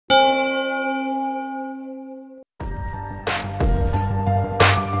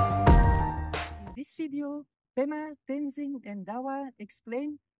video, Pema, Tenzin, and Dawa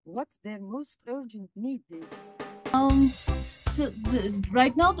explain what their most urgent need is.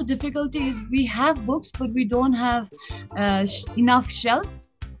 Right now the difficulty is we have books, but we don't have enough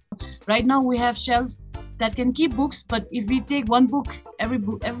shelves. Right now we have shelves that can keep books, but if we take one book,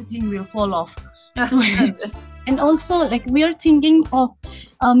 everything will fall off. So, and also, like, we are thinking of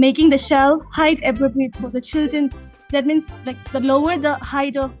making the shelf height appropriate for the children. That means, like, the lower the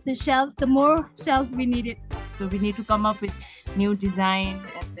height of the shelf, the more shelf we need it. So we need to come up with new design,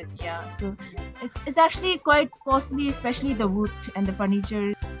 and then, yeah, so it's actually quite costly, especially the wood and the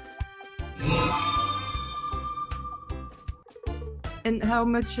furniture. And how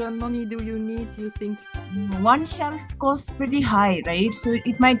much money do you need, you think? One shelf costs pretty high, right? So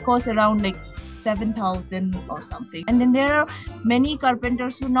it might cost around like 7,000 or something. And then there are many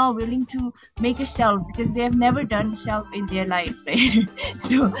carpenters who are now willing to make a shelf because they have never done a shelf in their life, right?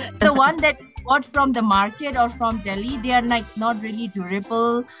 So the one that bought from the market or from Delhi, they are like not really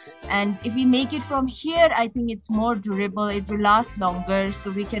durable. And if we make it from here, I think it's more durable. It will last longer,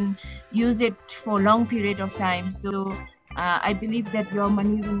 so we can use it for a long period of time. So I believe that your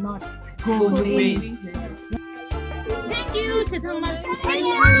money will not go to waste. Thank you, Shatsa. Thank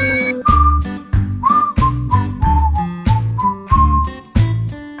you.